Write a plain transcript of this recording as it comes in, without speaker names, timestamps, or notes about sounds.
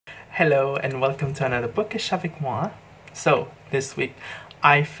Hello and welcome to another Bookish avec moi. So, this week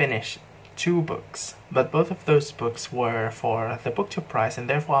I finished 2 books, but both of those books were for the BookTube prize and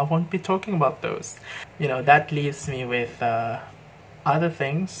therefore I won't be talking about those. That leaves me with other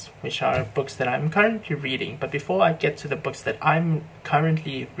things, which are books that I'm currently reading. But before I get to the books that I'm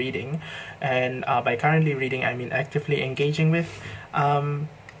currently reading, and by currently reading I mean actively engaging with,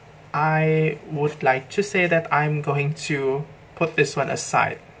 I would like to say that I'm going to put this one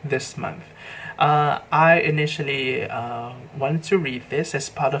aside this month. I initially wanted to read this as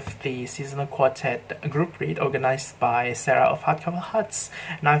part of the Seasonal Quartet group read organized by Sarah of Hardcover Hearts,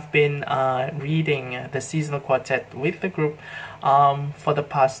 and I've been reading the Seasonal Quartet with the group for the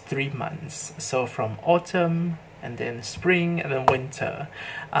past 3 months. So from autumn, and then spring, and then winter.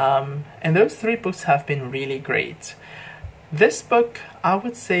 And those 3 books have been really great. This book, I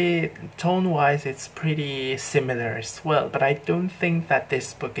would say, tone-wise, it's pretty similar as well, but I don't think that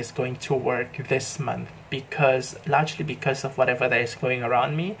this book is going to work this month largely because of whatever that is going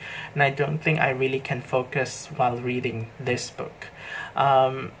around me, and I don't think I really can focus while reading this book.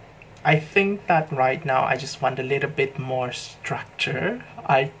 I think that right now I just want a little bit more structure.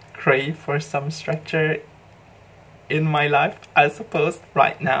 I crave for some structure in my life, I suppose,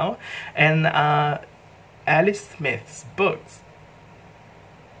 right now, and Alice Smith's books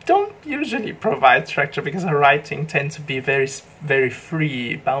don't usually provide structure because her writing tends to be very, very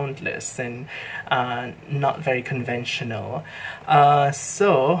free, boundless, and not very conventional.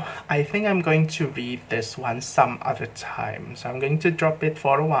 So I think I'm going to read this one some other time. So I'm going to drop it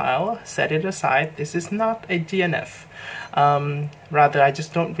for a while, set it aside. This is not a DNF. Rather, I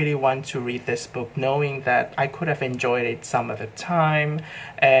just don't really want to read this book knowing that I could have enjoyed it some other time,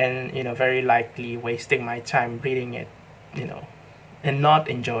 and very likely wasting my time reading it, and not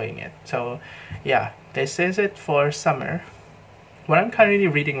enjoying it. So yeah, this is it for summer. What I'm currently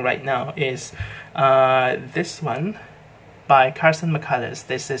reading right now is this one by Carson McCullers.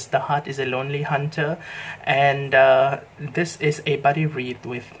 This is The Heart is a Lonely Hunter, and this is a buddy read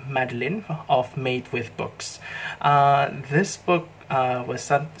with Madeline of Made with Books. This book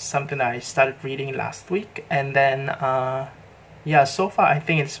was something I started reading last week, and then yeah, so far I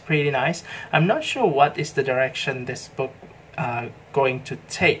think it's pretty nice. I'm not sure what is the direction this book going to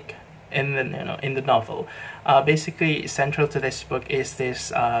take in the novel. Basically, central to this book is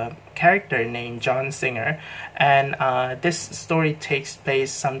this character named John Singer, and this story takes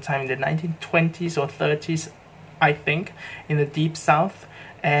place sometime in the 1920s or 30s, I think, in the Deep South.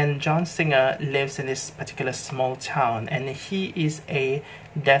 And John Singer lives in this particular small town, and he is a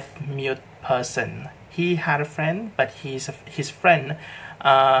deaf-mute person. He had a friend, but his friend,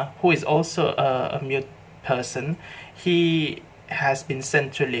 who is also a mute person, he has been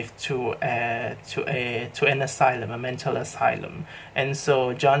sent to live to an asylum, a mental asylum, and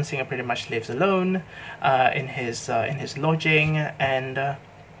so John Singer pretty much lives alone in his lodging, and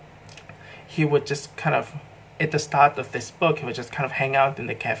he would just kind of, at the start of this book, he would just kind of hang out in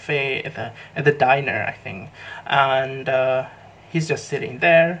the cafe at the diner, I think, and he's just sitting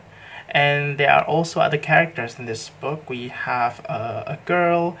there. And there are also other characters in this book. We have a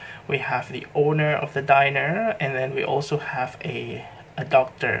girl, we have the owner of the diner, and then we also have a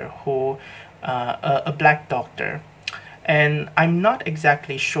doctor who, a black doctor. And I'm not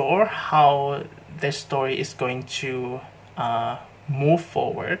exactly sure how this story is going to move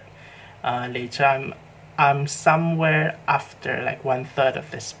forward later. I'm somewhere after like 1/3 of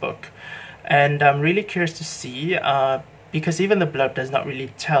this book, and I'm really curious to see. Because even the blurb does not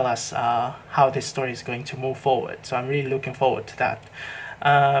really tell us how this story is going to move forward. So I'm really looking forward to that.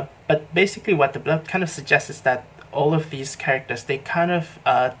 But basically what the blurb kind of suggests is that all of these characters, they kind of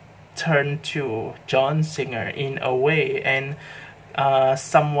turn to John Singer in a way, and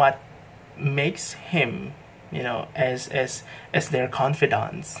somewhat makes him, as their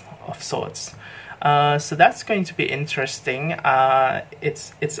confidants of sorts. So that's going to be interesting.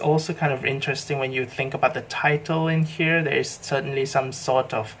 It's also kind of interesting when you think about the title in here. There is certainly some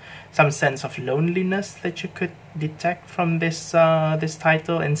sense of loneliness that you could detect from this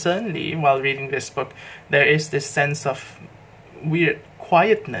title, and certainly while reading this book, there is this sense of weird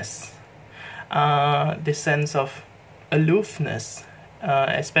quietness, this sense of aloofness,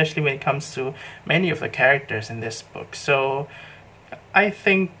 especially when it comes to many of the characters in this book. So I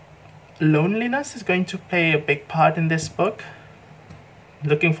think loneliness is going to play a big part in this book.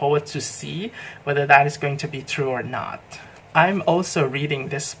 Looking forward to see whether that is going to be true or not. I'm also reading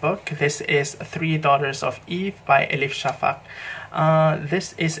this book. This is 3 Daughters of Eve by Elif Shafak.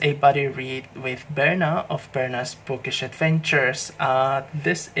 This is a buddy read with Berna of Berna's Bookish Adventures.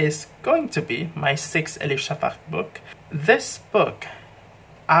 This is going to be my 6th Elif Shafak book. This book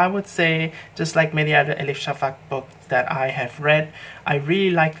I would say, just like many other Elif Shafak books that I have read, I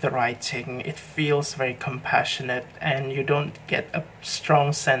really like the writing. It feels very compassionate, and you don't get a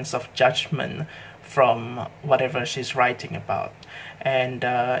strong sense of judgment from whatever she's writing about. And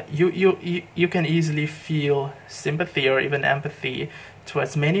you can easily feel sympathy or even empathy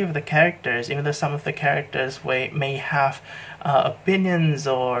towards many of the characters, even though some of the characters may have opinions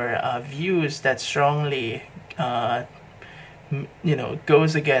or views that strongly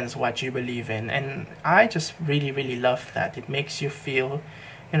goes against what you believe in. And I just really love that. It makes you feel,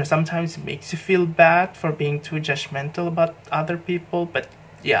 sometimes it makes you feel bad for being too judgmental about other people, but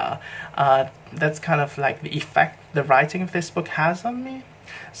yeah, that's kind of like the effect the writing of this book has on me.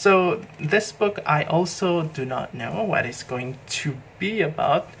 So this book, I also do not know what it's going to be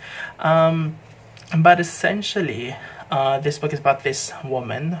about, but essentially this book is about this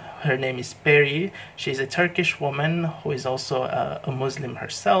woman. Her name is Peri. She's a Turkish woman who is also a Muslim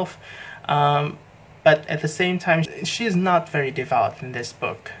herself, but at the same time she's not very devout in this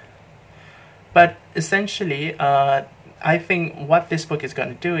book. But essentially I think what this book is going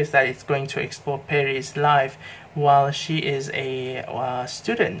to do is that it's going to explore Peri's life while she is a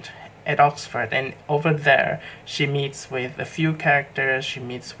student at Oxford, and over there she meets with a few characters. She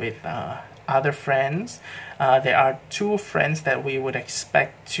meets with other friends. There are two friends that we would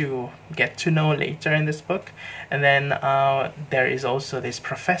expect to get to know later in this book, and then there is also this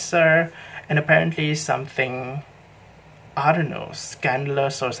professor, and apparently something, I don't know,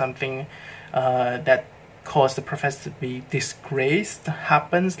 scandalous or something that caused the professor to be disgraced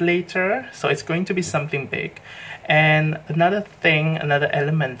happens later. So it's going to be something big. And another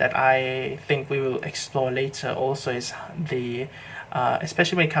element that I think we will explore later also is the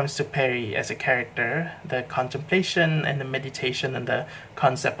especially when it comes to Peri as a character, the contemplation and the meditation and the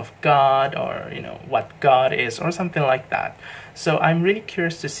concept of God, or what God is, or something like that. So I'm really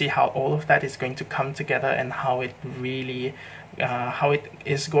curious to see how all of that is going to come together, and how it really how it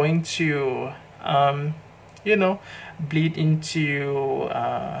is going to bleed into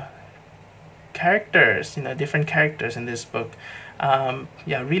characters, different characters in this book.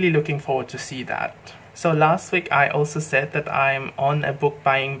 Yeah, really looking forward to see that. So last week I also said that I'm on a book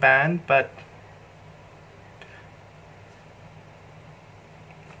buying ban, but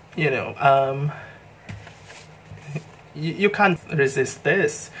you can't resist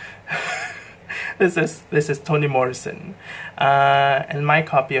this. This is Toni Morrison, and my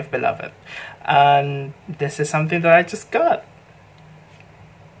copy of Beloved, and this is something that I just got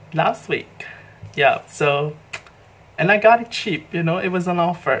last week. Yeah, so, and I got it cheap. It was on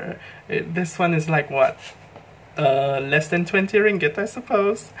offer. This one is like what, less than 20 ringgit, I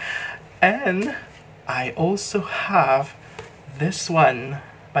suppose. And I also have this one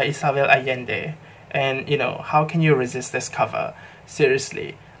by Isabel Allende, and how can you resist this cover?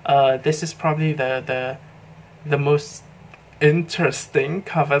 Seriously. This is probably the most interesting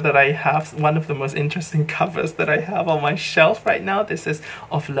cover that I have, one of the most interesting covers that I have on my shelf right now. This is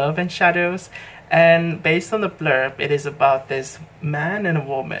Of Love and Shadows, and based on the blurb, it is about this man and a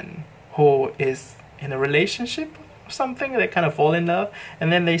woman who is in a relationship or something. They kind of fall in love,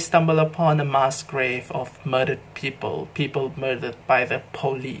 and then they stumble upon a mass grave of murdered people murdered by the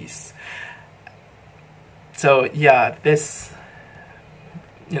police. So yeah, this,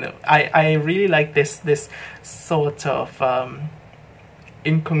 I really like this sort of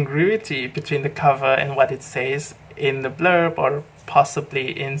incongruity between the cover and what it says in the blurb, or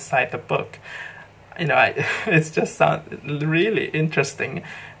possibly inside the book. It's just sound really interesting.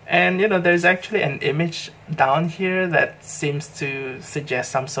 And there's actually an image down here that seems to suggest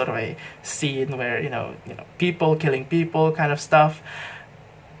some sort of a scene where people killing people kind of stuff.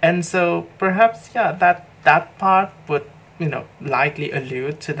 And so perhaps, yeah, that part would likely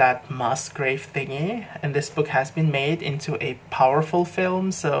allude to that mass grave thingy, and this book has been made into a powerful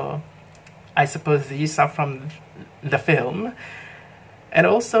film, so I suppose these are from the film. And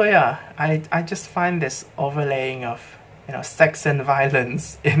also, yeah, I just find this overlaying of sex and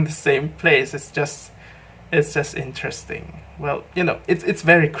violence in the same place, it's just interesting. Well, it's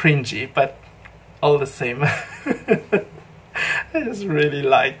very cringy, but all the same. I just really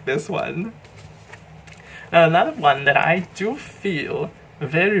like this one. Now, another one that I do feel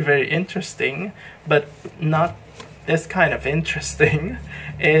very interesting, but not this kind of interesting,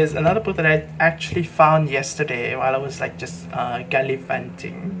 is another book that I actually found yesterday while I was just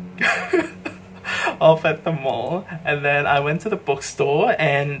gallivanting off at the mall. And then I went to the bookstore,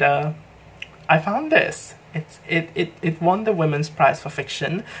 and I found this. It won the Women's Prize for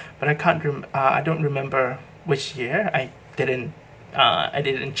Fiction, but I don't remember which year. I didn't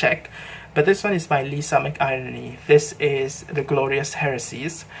check. But this one is by Lisa McInerney. This is The Glorious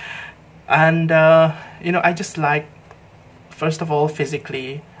Heresies. And, you know, I just like, first of all,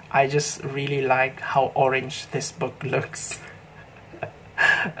 physically, I just really like how orange this book looks.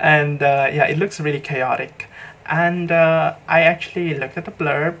 And, yeah, it looks really chaotic. And I actually looked at the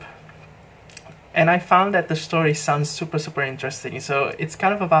blurb, and I found that the story sounds super interesting. So it's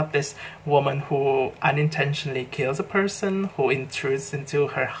kind of about this woman who unintentionally kills a person who intrudes into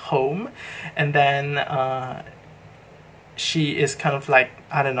her home, and then she is kind of like,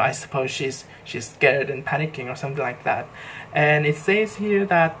 I don't know, I suppose she's scared and panicking or something like that. And it says here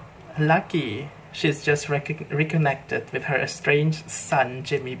that lucky she's just reconnected with her estranged son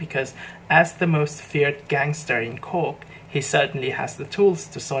Jimmy, because as the most feared gangster in Cork, he certainly has the tools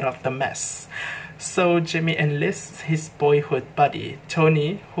to sort out the mess. So Jimmy enlists his boyhood buddy,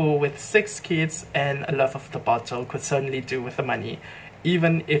 Toni, who with 6 kids and a love of the bottle could certainly do with the money,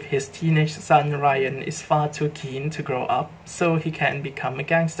 even if his teenage son Ryan is far too keen to grow up so he can become a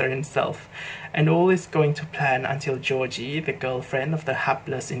gangster himself. And all is going to plan until Georgie, the girlfriend of the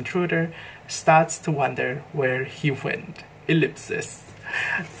hapless intruder, starts to wonder where he went. Ellipsis.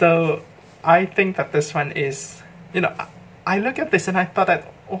 So I think that this one is, you know, I look at this and I thought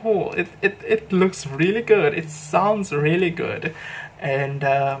that, oh, it looks really good. It sounds really good. And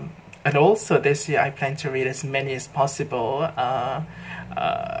also this year I plan to read as many as possible.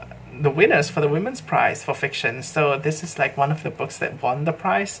 The winners for the Women's Prize for fiction. So this is like one of the books that won the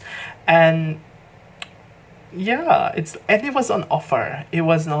prize. And yeah, it was on offer. It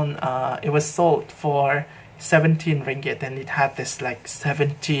was sold for 17 ringgit, and it had this like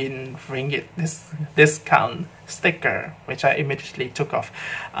 17 ringgit this discount sticker, which I immediately took off.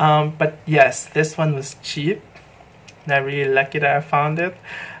 But yes, this one was cheap, and I'm really lucky that I found it.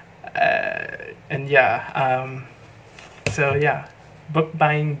 And yeah, so yeah, book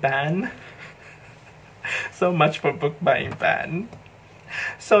buying ban. So much for book buying ban.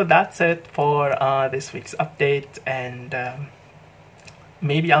 So that's it for this week's update, and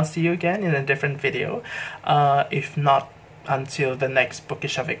maybe I'll see you again in a different video, if not until the next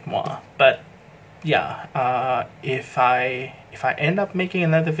Bookish avec moi. But yeah, if I end up making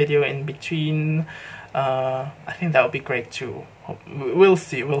another video in between, I think that would be great too. We'll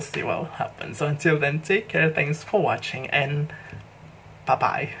see what will happen. So until then, take care, thanks for watching, and bye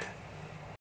bye.